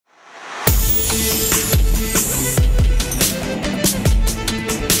Hey,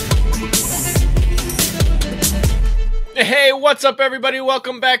 what's up, everybody?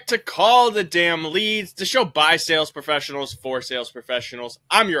 Welcome back to Call the Damn Leads, the show by sales professionals for sales professionals.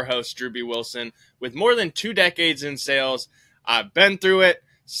 I'm your host, Drewbie Wilson. With more than 2 decades in sales, I've been through it,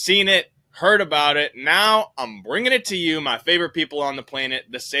 seen it, heard about it. Now I'm bringing it to you, my favorite people on the planet,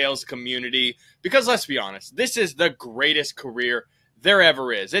 the sales community. Because let's be honest, this is the greatest career there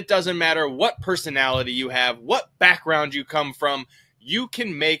ever is. It doesn't matter what personality you have, what background you come from, you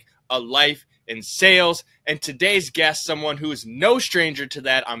can make a life in sales. And today's guest, someone who is no stranger to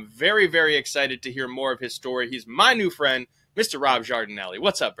that. I'm very, very excited to hear more of his story. He's my new friend, Mr. Rob Giardinelli.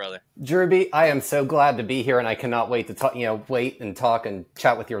 What's up, brother? Drewbie, I am so glad to be here, and I cannot wait to talk, wait and talk and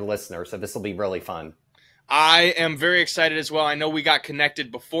chat with your listeners. So this will be really fun. I am very excited as well. I know we got connected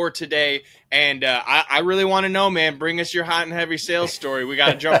before today, and I really want to know, man. Bring us your hot and heavy sales story. We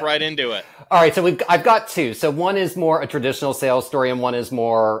got to jump right into it. All right, so I've got two. So one is more a traditional sales story, and one is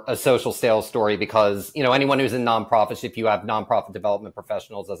more a social sales story because, anyone who's in nonprofits, if you have nonprofit development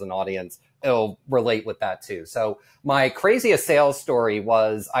professionals as an audience, it'll relate with that too. So my craziest sales story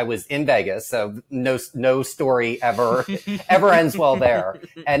was I was in Vegas, so no story ever ends well there.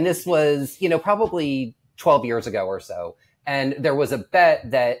 And this was, probably 12 years ago or so. And there was a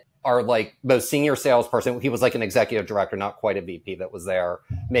bet that our most senior salesperson, he was like an executive director, not quite a VP, that was there,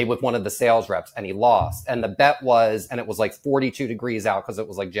 made with one of the sales reps, and he lost. And the bet was, and it was like 42 degrees out because it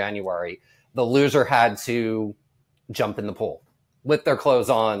was like January, the loser had to jump in the pool with their clothes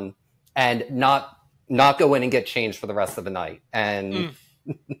on and not go in and get changed for the rest of the night. And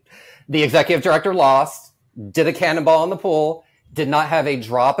the executive director lost, did a cannonball in the pool, did not have a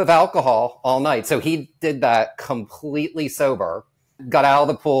drop of alcohol all night. So he did that completely sober, got out of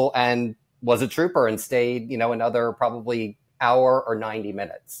the pool and was a trooper and stayed, another probably hour or 90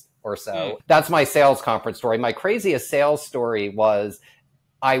 minutes or so. That's my sales conference story. My craziest sales story was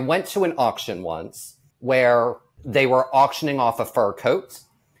I went to an auction once where they were auctioning off a fur coat,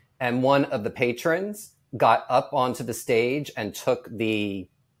 and one of the patrons got up onto the stage and took the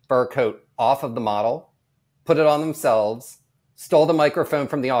fur coat off of the model, put it on themselves, stole the microphone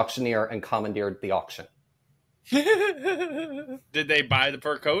from the auctioneer, and commandeered the auction. Did they buy the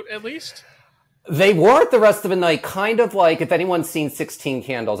fur coat at least? They wore it the rest of the night, kind of like, if anyone's seen 16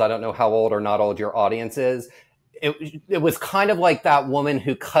 Candles, I don't know how old or not old your audience is. It was kind of like that woman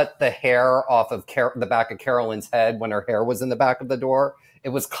who cut the hair off of the back of Carolyn's head when her hair was in the back of the door. It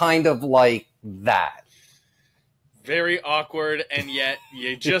was kind of like that. Very awkward, and yet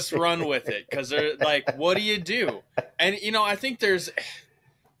you just run with it because they're like, what do you do? And, I think this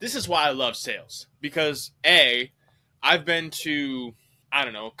is why I love sales because I've been to,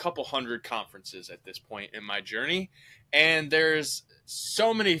 a couple hundred conferences at this point in my journey, and there's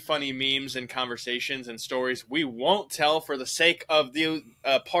so many funny memes and conversations and stories we won't tell for the sake of the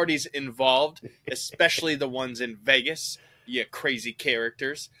parties involved, especially the ones in Vegas, you crazy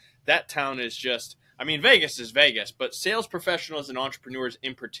characters. That town is just... Vegas is Vegas, but sales professionals and entrepreneurs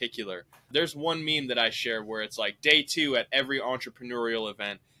in particular, there's one meme that I share where it's like day 2 at every entrepreneurial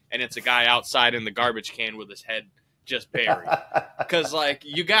event, and it's a guy outside in the garbage can with his head just buried. Because,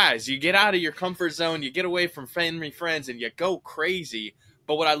 you guys, you get out of your comfort zone, you get away from family, friends, and you go crazy.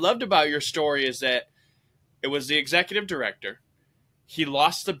 But what I loved about your story is that it was the executive director. He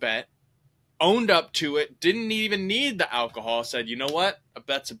lost the bet, owned up to it, didn't even need the alcohol, said, you know what, a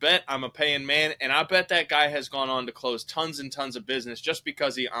bet's a bet, I'm a paying man, and I bet that guy has gone on to close tons and tons of business just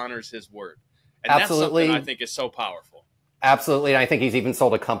because he honors his word. And Absolutely. That's something I think is so powerful. Absolutely, and I think he's even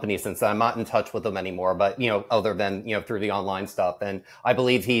sold a company since then. I'm not in touch with him anymore, but, other than, through the online stuff. And I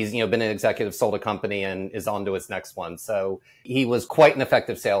believe he's, been an executive, sold a company, and is on to his next one. So he was quite an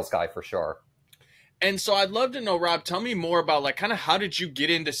effective sales guy for sure. And so I'd love to know, Rob, tell me more about kind of how did you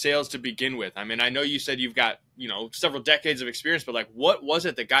get into sales to begin with? I know you said you've got, several decades of experience, but what was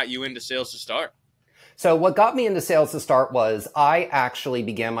it that got you into sales to start? So what got me into sales to start was I actually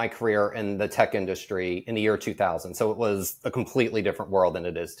began my career in the tech industry in the year 2000. So it was a completely different world than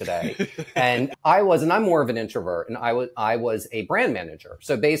it is today. And I'm more of an introvert, and I was a brand manager.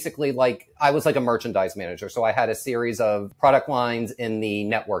 So basically I was like a merchandise manager. So I had a series of product lines in the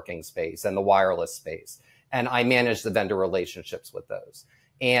networking space and the wireless space. And I managed the vendor relationships with those.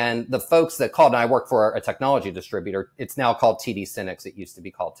 And the folks that called, and I work for a technology distributor, it's now called TD Synnex. It used to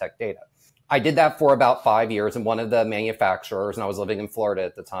be called Tech Data. I did that for about 5 years, and one of the manufacturers, and I was living in Florida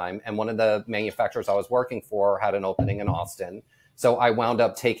at the time, and one of the manufacturers I was working for had an opening in Austin. So I wound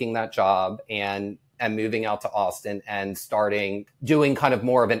up taking that job and moving out to Austin and doing kind of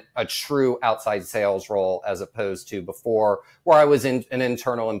more of a true outside sales role as opposed to before, where I was an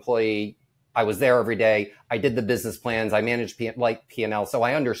internal employee I was there every day. I did the business plans. I managed P&L. So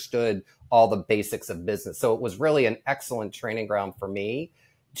I understood all the basics of business. So it was really an excellent training ground for me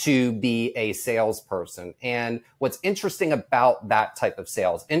to be a salesperson. And what's interesting about that type of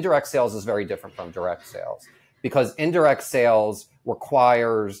sales, indirect sales is very different from direct sales, because indirect sales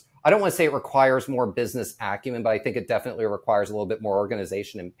requires, I don't want to say it requires more business acumen, but I think it definitely requires a little bit more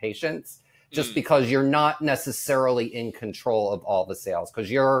organization and patience, just because you're not necessarily in control of all the sales, because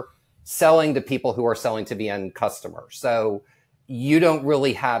you're selling to people who are selling to the end customer. So you don't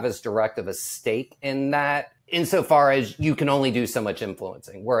really have as direct of a stake in that, insofar as you can only do so much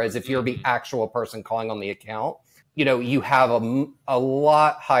influencing. Whereas if you're the actual person calling on the account, you have a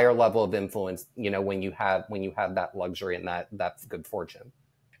lot higher level of influence, when you have that luxury and that good fortune.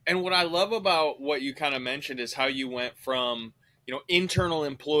 And what I love about what you kind of mentioned is how you went from, internal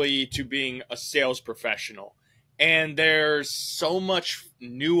employee to being a sales professional. And there's so much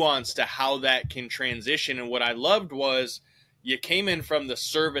nuance to how that can transition. And what I loved was you came in from the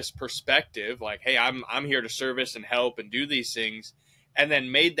service perspective, like, hey, I'm here to service and help and do these things, and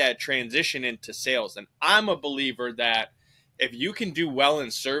then made that transition into sales. And I'm a believer that if you can do well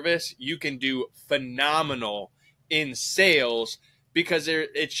in service, you can do phenomenal in sales, because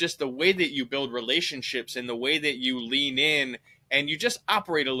it's just the way that you build relationships and the way that you lean in, and you just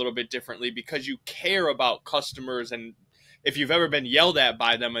operate a little bit differently because you care about customers. And if you've ever been yelled at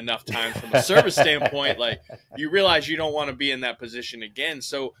by them enough times from a service standpoint, like, you realize you don't want to be in that position again.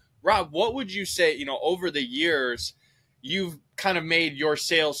 So Rob, what would you say, over the years, you've kind of made your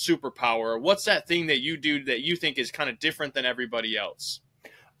sales superpower? What's that thing that you do that you think is kind of different than everybody else?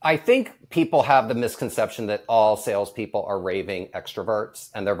 I think people have the misconception that all salespeople are raving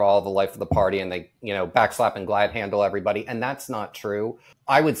extroverts and they're all the life of the party and they, backslap and glad handle everybody. And that's not true.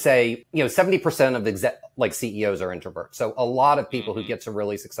 I would say, 70% of CEOs are introverts. So a lot of people who get to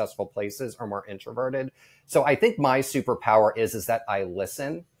really successful places are more introverted. So I think my superpower is that I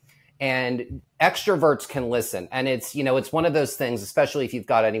listen, and extroverts can listen. And it's, it's one of those things, especially if you've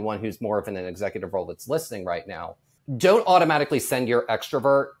got anyone who's more of in an executive role that's listening right now. Don't automatically send your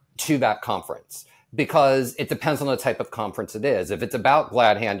extrovert to that conference, because it depends on the type of conference it is. If it's about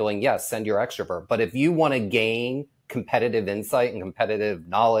glad handling, yes, send your extrovert. But if you want to gain competitive insight and competitive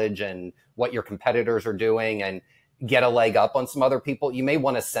knowledge and what your competitors are doing and get a leg up on some other people, you may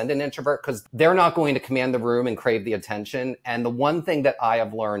want to send an introvert, because they're not going to command the room and crave the attention. And the one thing that I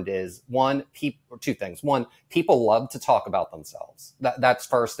have learned is two things. One, people love to talk about themselves. That's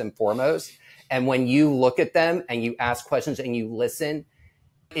first and foremost. And when you look at them and you ask questions and you listen,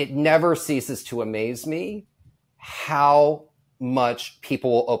 it never ceases to amaze me how much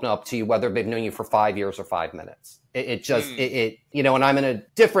people will open up to you, whether they've known you for 5 years or 5 minutes. And I'm in a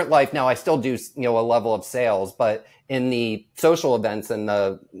different life now. I still do, a level of sales, but in the social events and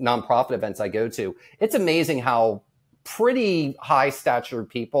the nonprofit events I go to, it's amazing how pretty high statured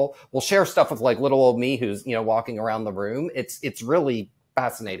people will share stuff with like little old me who's, walking around the room. It's really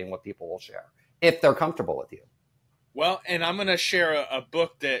fascinating what people will share if they're comfortable with you. Well, and I'm going to share a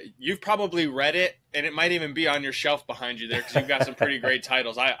book that you've probably read it, and it might even be on your shelf behind you there, because you've got some pretty great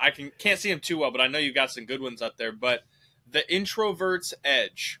titles. I can't see them too well, but I know you've got some good ones out there. But The Introvert's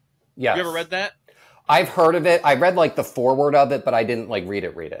Edge. Yes. Have you ever read that? I've heard of it. I read the foreword of it, but I didn't read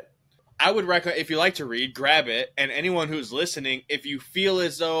it. I would recommend, if you like to read, grab it. And anyone who's listening, if you feel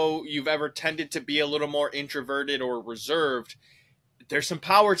as though you've ever tended to be a little more introverted or reserved, there's some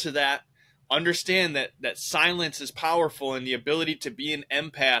power to that. Understand that silence is powerful, and the ability to be an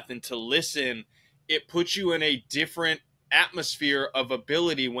empath and to listen, it puts you in a different atmosphere of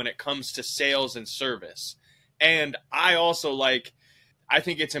ability when it comes to sales and service. And I also I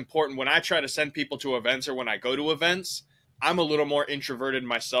think it's important when I try to send people to events or when I go to events, I'm a little more introverted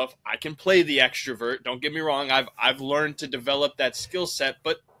myself. I can play the extrovert. Don't get me wrong. I've learned to develop that skill set,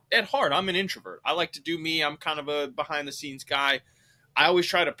 but at heart, I'm an introvert. I like to do me. I'm kind of a behind the scenes guy. I always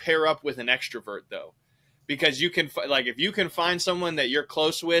try to pair up with an extrovert, though, because you can, if you can find someone that you're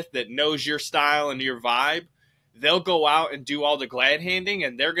close with that knows your style and your vibe, they'll go out and do all the glad handing,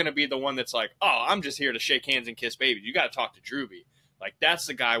 and they're going to be the one that's like, oh, I'm just here to shake hands and kiss babies. You got to talk to Drewbie. That's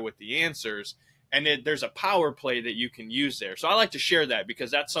the guy with the answers, and there's a power play that you can use there. So I like to share that,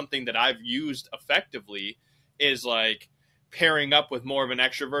 because that's something that I've used effectively, is pairing up with more of an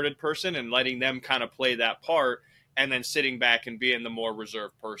extroverted person and letting them kind of play that part, and then sitting back and being the more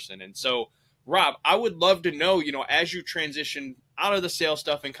reserved person. And so, Rob, I would love to know, as you transition out of the sales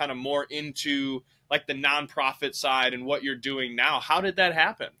stuff and kind of more into the nonprofit side and what you're doing now, how did that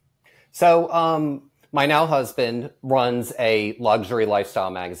happen? So, my now husband runs a luxury lifestyle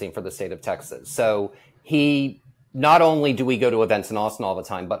magazine for the state of Texas. So he not only do we go to events in Austin all the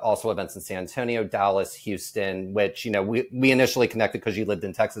time, but also events in San Antonio, Dallas, Houston, which, we initially connected because you lived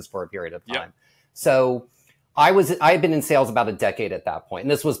in Texas for a period of time. Yep. So I had been in sales about a decade at that point,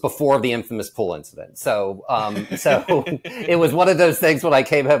 and this was before the infamous pool incident. So it was one of those things when I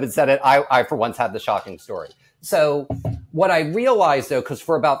came home and said it, I for once had the shocking story. So what I realized though, because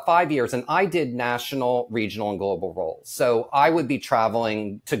for about 5 years, and I did national, regional, and global roles. So I would be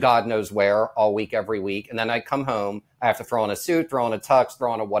traveling to God knows where all week, every week. And then I come home, I have to throw on a suit, throw on a tux,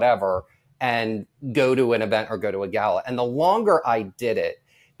 throw on a whatever, and go to an event or go to a gala. And the longer I did it,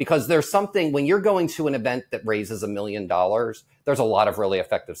 because there's something, when you're going to an event that raises $1 million, there's a lot of really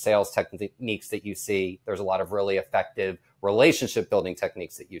effective sales techniques that you see. There's a lot of really effective relationship building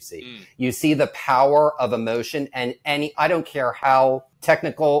techniques that you see. You see the power of emotion, and I don't care how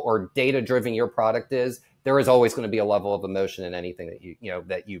technical or data driven your product is, there is always going to be a level of emotion in anything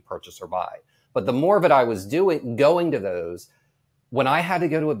that you purchase or buy. But the more of it I was going to those, when I had to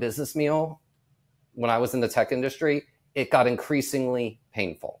go to a business meal, when I was in the tech industry, it got increasingly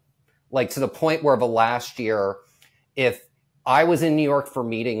painful. Like to the point where the last year, if I was in New York for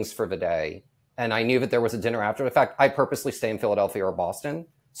meetings for the day and I knew that there was a dinner after, in fact, I purposely stay in Philadelphia or Boston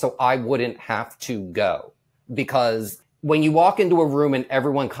so I wouldn't have to go. Because when you walk into a room and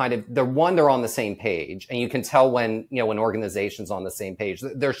everyone they're on the same page, and you can tell when organization's on the same page,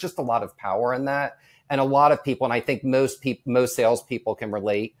 there's just a lot of power in that. And a lot of people, and I think most salespeople can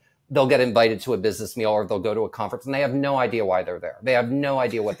relate, they'll get invited to a business meal or they'll go to a conference and they have no idea why they're there. They have no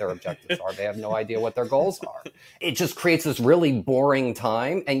idea what their objectives are. They have no idea what their goals are. It just creates this really boring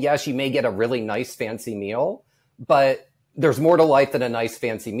time. And yes, you may get a really nice fancy meal, but there's more to life than a nice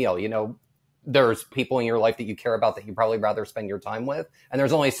fancy meal. There's people in your life that you care about that you probably rather spend your time with. And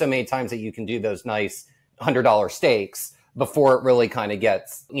there's only so many times that you can do those nice $100 steaks before it really kind of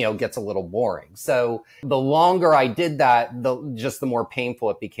gets a little boring. So the longer I did that, the more painful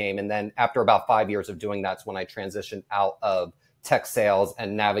it became. And then after about 5 years of doing that's when I transitioned out of tech sales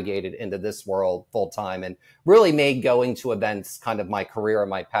and navigated into this world full time and really made going to events kind of my career and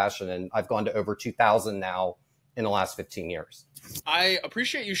my passion. And I've gone to over 2,000 now in the last 15 years. I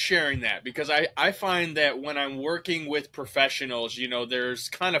appreciate you sharing that, because I find that when I'm working with professionals, there's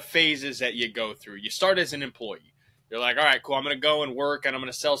kind of phases that you go through. You start as an employee. You're like, all right, cool, I'm going to go and work and I'm going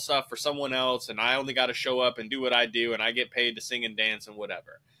to sell stuff for someone else, and I only got to show up and do what I do, and I get paid to sing and dance and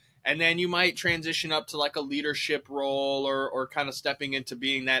whatever. And then you might transition up to like a leadership role or kind of stepping into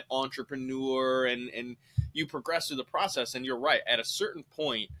being that entrepreneur, and you progress through the process. And you're right, at a certain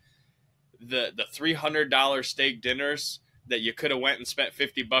point, the $300 steak dinners that you could have went and spent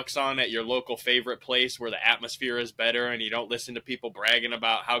 $50 on at your local favorite place where the atmosphere is better and you don't listen to people bragging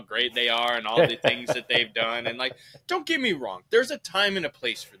about how great they are and all the things that they've done. And don't get me wrong, there's a time and a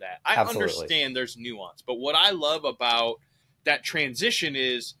place for that. I Absolutely. understand there's nuance, but what I love about that transition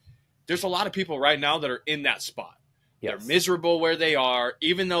is there's a lot of people right now that are in that spot. Yes. They're miserable where they are,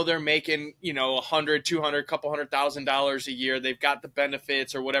 even though they're making, $100, $200, couple $100,000 a year. They've got the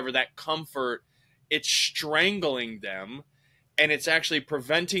benefits or whatever, that comfort. It's strangling them. And it's actually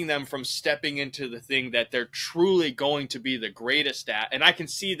preventing them from stepping into the thing that they're truly going to be the greatest at. And I can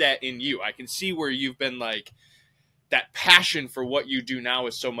see that in you. I can see where you've been like, that passion for what you do now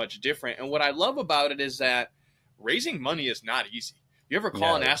is so much different. And what I love about it is that raising money is not easy. You ever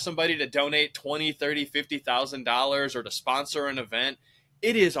call and ask somebody to donate $20, $30, $50,000 or to sponsor an event?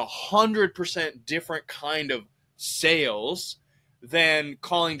 It is 100% different kind of sales than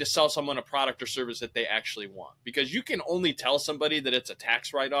calling to sell someone a product or service that they actually want. Because you can only tell somebody that it's a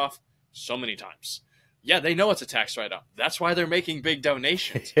tax write-off so many times. Yeah, they know it's a tax write-off. That's why they're making big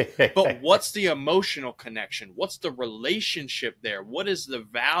donations. But what's the emotional connection? What's the relationship there? What is the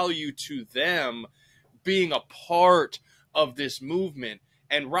value to them being a part of this movement?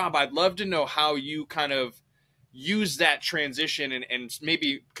 And Rob, I'd love to know how you kind of use that transition and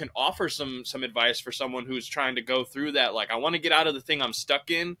maybe can offer some advice for someone who's trying to go through that. Like, I want to get out of the thing I'm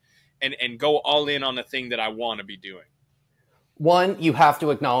stuck in and go all in on the thing that I want to be doing. One, you have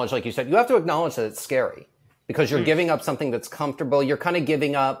to acknowledge, like you said, you have to acknowledge that it's scary because you're giving up something that's comfortable. You're kind of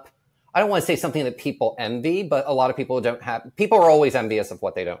giving up, I don't want to say something that people envy, but a lot of people don't have. People are always envious of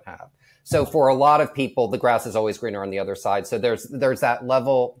what they don't have. So for a lot of people, the grass is always greener on the other side. So there's that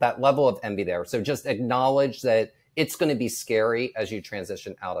level of envy there. So just acknowledge that it's going to be scary as you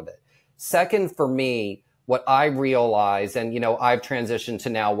transition out of it. Second, for me, what I realize, and, I've transitioned to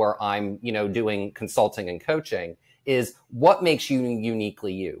now where I'm, doing consulting and coaching, is what makes you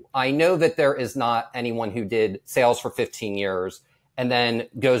uniquely you. I know that there is not anyone who did sales for 15 years and then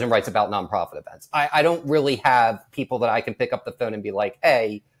goes and writes about nonprofit events. I don't really have people that I can pick up the phone and be like,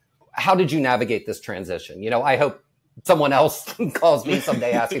 hey, how did you navigate this transition? I hope someone else calls me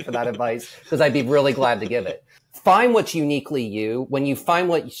someday asking for that advice, because I'd be really glad to give it. Find what's uniquely you. When you find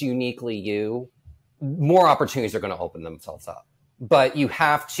what's uniquely you, more opportunities are going to open themselves up. But you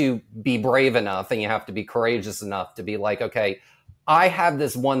have to be brave enough and you have to be courageous enough to be like, okay, I have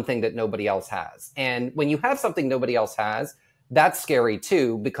this one thing that nobody else has. And when you have something nobody else has, that's scary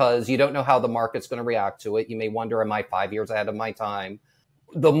too, because you don't know how the market's going to react to it. You may wonder, am I 5 years ahead of my time?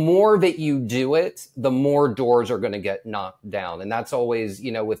 The more that you do it, the more doors are going to get knocked down. And that's always,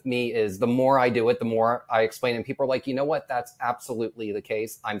 with me, is the more I do it, the more I explain. And people are like, you know what? That's absolutely the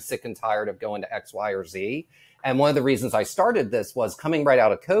case. I'm sick and tired of going to X, Y, or Z. And one of the reasons I started this was coming right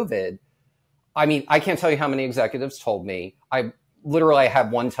out of COVID. I mean, I can't tell you how many executives told me, I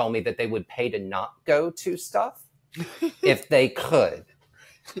had one tell me that they would pay to not go to stuff if they could.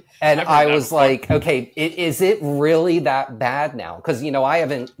 And I was like, okay, is it really that bad now? Because, I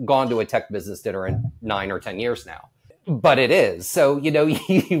haven't gone to a tech business dinner in 9 or 10 years now, but it is. So,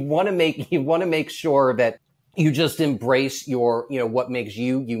 you want to make sure that you just embrace your, what makes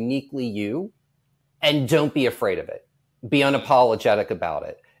you uniquely you, and don't be afraid of it. Be unapologetic about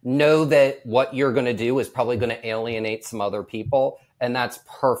it. Know that what you're going to do is probably going to alienate some other people, and that's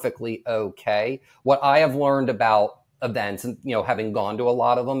perfectly okay. What I have learned about events and, having gone to a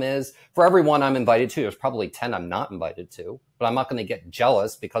lot of them, is for every one I'm invited to, there's probably 10 I'm not invited to, but I'm not going to get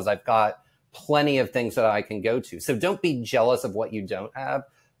jealous because I've got plenty of things that I can go to. So don't be jealous of what you don't have.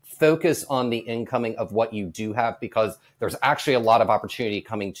 Focus on the incoming of what you do have, because there's actually a lot of opportunity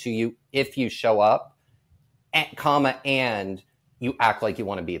coming to you if you show up, and you act like you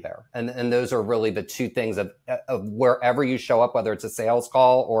want to be there. And those are really the two things of wherever you show up, whether it's a sales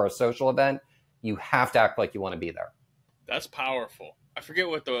call or a social event, you have to act like you want to be there. That's powerful. I forget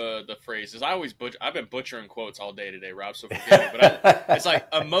what the phrase is. I've been butchering quotes all day today, Rob, so forgive me. But it's like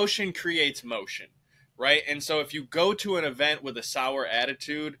emotion creates motion, right? And so if you go to an event with a sour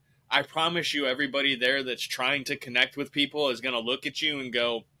attitude, I promise you everybody there that's trying to connect with people is going to look at you and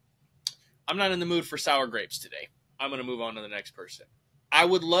go, I'm not in the mood for sour grapes today. I'm going to move on to the next person. I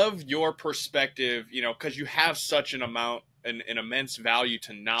would love your perspective, because you have such an immense value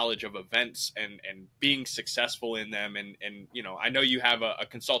to knowledge of events and being successful in them. And I know you have a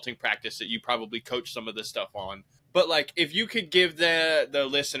consulting practice that you probably coach some of this stuff on. But like, if you could give the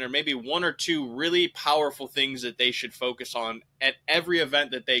listener maybe one or two really powerful things that they should focus on at every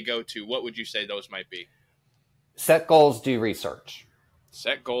event that they go to, what would you say those might be? Set goals, do research.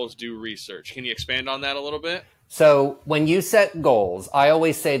 Set goals, do research. Can you expand on that a little bit? So when you set goals, I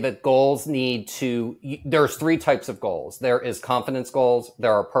always say that goals there's 3 types of goals. There is confidence goals,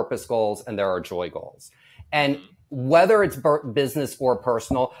 there are purpose goals, and there are joy goals. And whether it's business or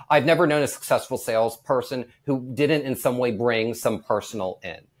personal, I've never known a successful salesperson who didn't in some way bring some personal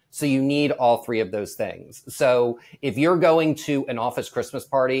in. So you need all 3 of those things. So if you're going to an office Christmas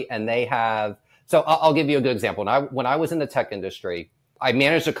party and I'll give you a good example. When I was in the tech industry, I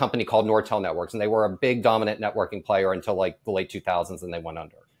managed a company called Nortel Networks, and they were a big dominant networking player until like the late 2000s, and they went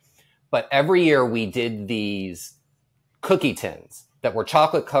under. But every year we did these cookie tins that were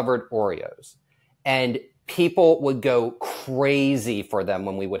chocolate covered Oreos, and people would go crazy for them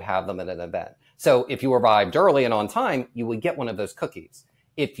when we would have them at an event. So if you arrived early and on time, you would get one of those cookies.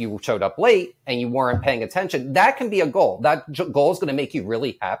 If you showed up late and you weren't paying attention, that can be a goal. That goal is going to make you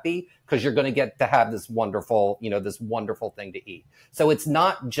really happy because you're going to get to have this wonderful thing to eat. So it's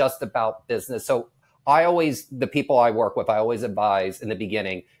not just about business. So the people I work with, I always advise in the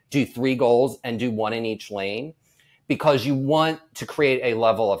beginning, do 3 goals and do 1 in each lane, because you want to create a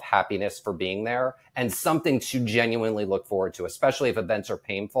level of happiness for being there and something to genuinely look forward to, especially if events are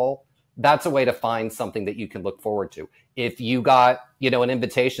painful. That's a way to find something that you can look forward to. If you got, an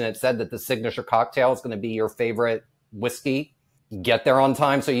invitation that said that the signature cocktail is going to be your favorite whiskey, get there on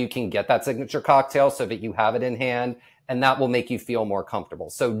time so you can get that signature cocktail so that you have it in hand, and that will make you feel more comfortable.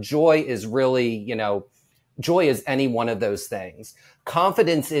 So joy is really, joy is any one of those things.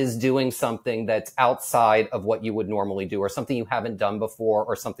 Confidence is doing something that's outside of what you would normally do, or something you haven't done before,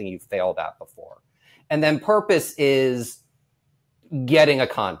 or something you failed at before. And then purpose is getting a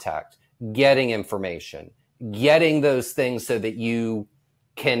contact, getting information, getting those things so that you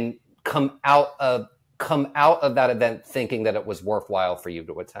can come out of that event thinking that it was worthwhile for you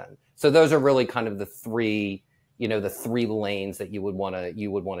to attend. So those are really kind of the 3 lanes that you would want to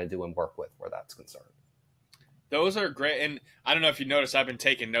do and work with where that's concerned. Those are great. And I don't know if you noticed, I've been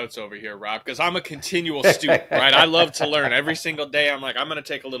taking notes over here, Rob, because I'm a continual student, right? I love to learn every single day. I'm like, I'm going to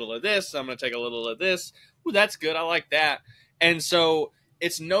take a little of this. I'm going to take a little of this. Ooh, that's good. I like that. And so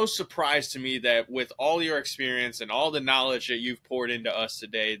it's no surprise to me that with all your experience and all the knowledge that you've poured into us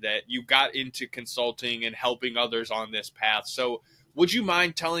today, that you got into consulting and helping others on this path. So would you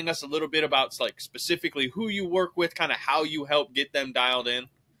mind telling us a little bit about like specifically who you work with, kind of how you help get them dialed in?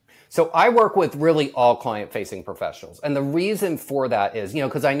 So I work with really all client-facing professionals. And the reason for that is,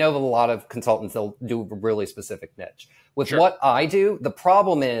 because I know that a lot of consultants, they'll do a really specific niche. With Sure. what I do, the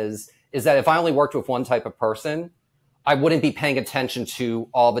problem is that if I only worked with one type of person, I wouldn't be paying attention to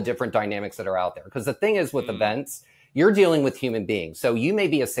all the different dynamics that are out there. Because the thing is with events, you're dealing with human beings. So you may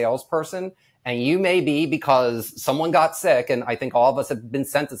be a salesperson, and you may be because someone got sick. And I think all of us have been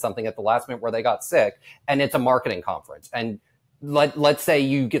sent to something at the last minute where they got sick, and it's a marketing conference. And let's say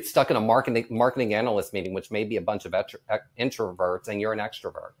you get stuck in a marketing analyst meeting, which may be a bunch of introverts, and you're an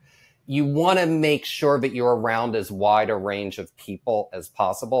extrovert. You want to make sure that you're around as wide a range of people as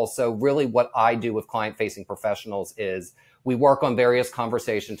possible. So really what I do with client-facing professionals is we work on various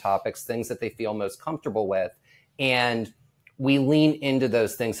conversation topics, things that they feel most comfortable with, and we lean into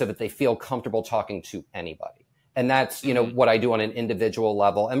those things so that they feel comfortable talking to anybody. And that's, what I do on an individual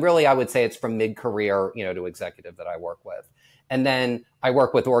level. And really, I would say it's from mid-career, to executive that I work with. And then I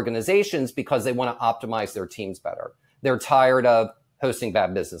work with organizations because they want to optimize their teams better. They're tired of hosting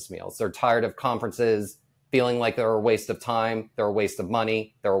bad business meals. They're tired of conferences feeling like they're a waste of time, they're a waste of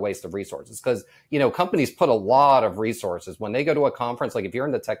money, they're a waste of resources. Because, companies put a lot of resources. When they go to a conference, like if you're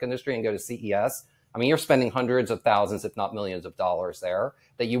in the tech industry and go to CES, you're spending hundreds of thousands, if not millions of dollars there,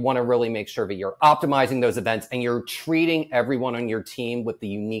 that you want to really make sure that you're optimizing those events and you're treating everyone on your team with the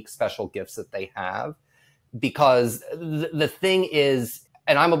unique special gifts that they have. Because the thing is,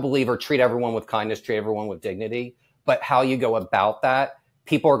 and I'm a believer, treat everyone with kindness, treat everyone with dignity, but how you go about that,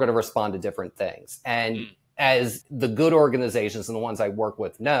 people are going to respond to different things. And as the good organizations and the ones I work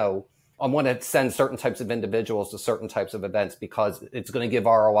with know, I want to send certain types of individuals to certain types of events because it's going to give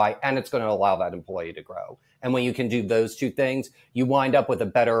ROI and it's going to allow that employee to grow. And when you can do those two things, you wind up with a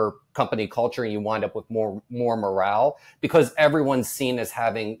better company culture and you wind up with more morale because everyone's seen as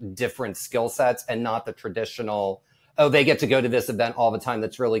having different skill sets and not the traditional, oh, they get to go to this event all the time.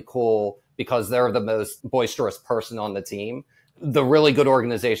 That's really cool because they're the most boisterous person on the team. The really good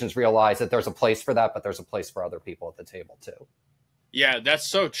organizations realize that there's a place for that, but there's a place for other people at the table too. Yeah, that's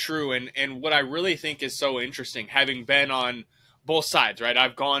so true. And what I really think is so interesting, having been on both sides, right?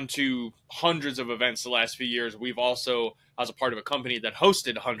 I've gone to hundreds of events the last few years. I was a part of a company that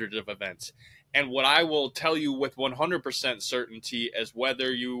hosted hundreds of events. And what I will tell you with 100% certainty is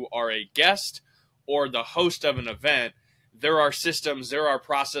whether you are a guest or the host of an event, there are systems, there are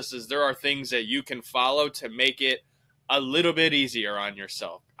processes, there are things that you can follow to make it a little bit easier on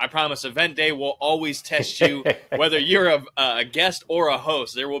yourself. I promise event day will always test you, whether you're a guest or a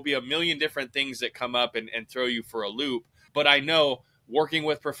host. There will be a million different things that come up and throw you for a loop. But I know working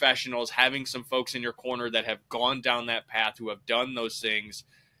with professionals, having some folks in your corner that have gone down that path, who have done those things,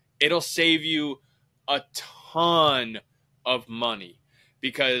 it'll save you a ton of money.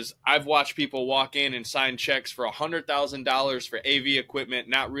 Because I've watched people walk in and sign checks for $100,000 for AV equipment,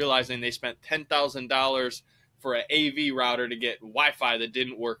 not realizing they spent $10,000 for an AV router to get Wi-Fi that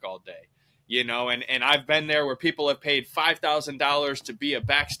didn't work all day, and I've been there where people have paid $5,000 to be a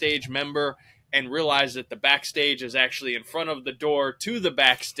backstage member and realize that the backstage is actually in front of the door to the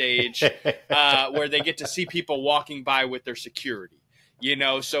backstage where they get to see people walking by with their security,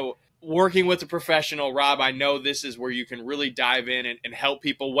 so working with a professional, Rob, I know this is where you can really dive in and help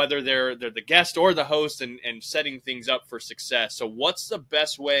people, whether they're the guest or the host and setting things up for success. So what's the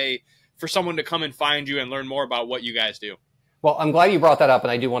best way for someone to come and find you and learn more about what you guys do? Well, I'm glad you brought that up. And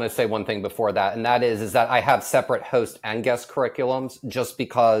I do want to say one thing before that. And that is that I have separate host and guest curriculums just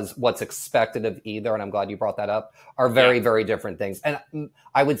because what's expected of either, and I'm glad you brought that up, are very, very different things. And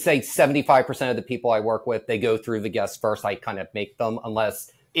I would say 75% of the people I work with, they go through the guests first. I kind of make them,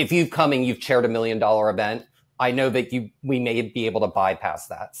 unless if you've come and you've chaired $1 million event, I know that we may be able to bypass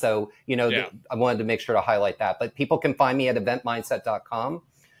that. So, I wanted to make sure to highlight that. But people can find me at eventmindset.com.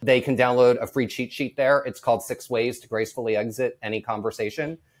 They can download a free cheat sheet there. It's called 6 Ways to Gracefully Exit Any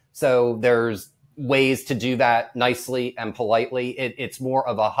Conversation. So there's ways to do that nicely and politely. It's more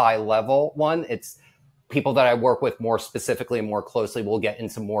of a high level one. It's people that I work with more specifically and more closely will get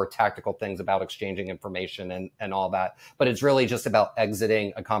into more tactical things about exchanging information and all that. But it's really just about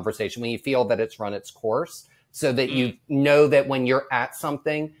exiting a conversation when you feel that it's run its course, so that you know that when you're at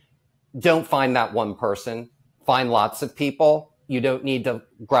something, don't find that one person, find lots of people. You don't need to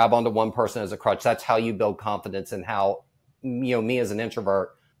grab onto one person as a crutch. That's how you build confidence, and how, me as an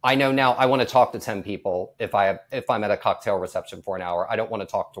introvert, I know now I want to talk to 10 people if I'm at a cocktail reception for an hour. I don't want to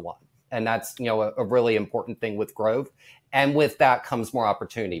talk to one. And that's, a really important thing with growth. And with that comes more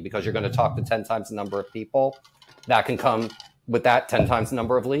opportunity, because you're going to talk to 10 times the number of people. That can come with that 10 times the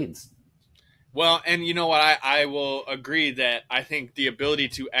number of leads. Well, and you know what? I will agree that I think the ability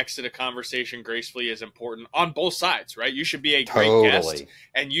to exit a conversation gracefully is important on both sides, right? You should be a great guest,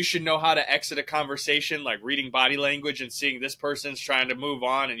 and you should know how to exit a conversation, like reading body language and seeing this person's trying to move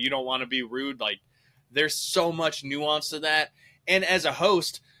on and you don't want to be rude. Like, there's so much nuance to that. And as a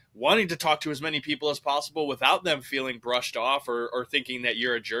host, wanting to talk to as many people as possible without them feeling brushed off or thinking that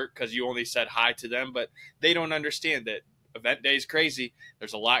you're a jerk because you only said hi to them, but they don't understand that event day is crazy.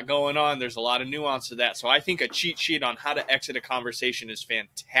 There's a lot going on. There's a lot of nuance to that. So I think a cheat sheet on how to exit a conversation is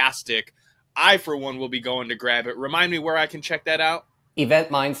fantastic. I, for one, will be going to grab it. Remind me where I can check that out.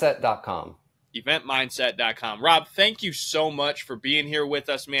 Eventmindset.com. Eventmindset.com. Rob, thank you so much for being here with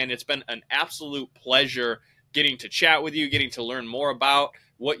us, man. It's been an absolute pleasure getting to chat with you, getting to learn more about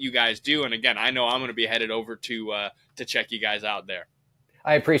what you guys do. And again, I know I'm going to be headed over to check you guys out there.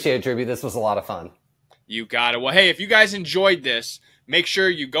 I appreciate it, Drewbie. This was a lot of fun. You got it. Well, hey, if you guys enjoyed this, make sure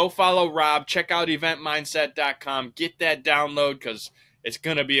you go follow Rob. Check out eventmindset.com. Get that download because it's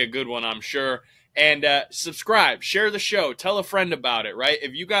going to be a good one, I'm sure. And subscribe. Share the show. Tell a friend about it, right?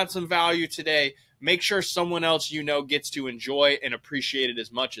 If you got some value today, make sure someone else gets to enjoy and appreciate it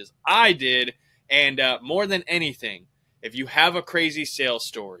as much as I did. And more than anything, if you have a crazy sales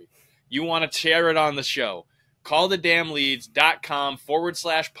story, you want to share it on the show,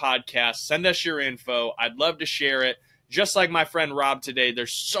 callthedamnleads.com/podcast. Send us your info. I'd love to share it. Just like my friend Rob today,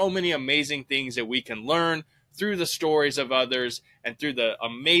 there's so many amazing things that we can learn through the stories of others and through the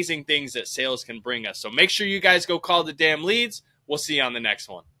amazing things that sales can bring us. So make sure you guys go call the damn leads. We'll see you on the next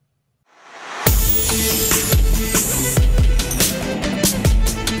one.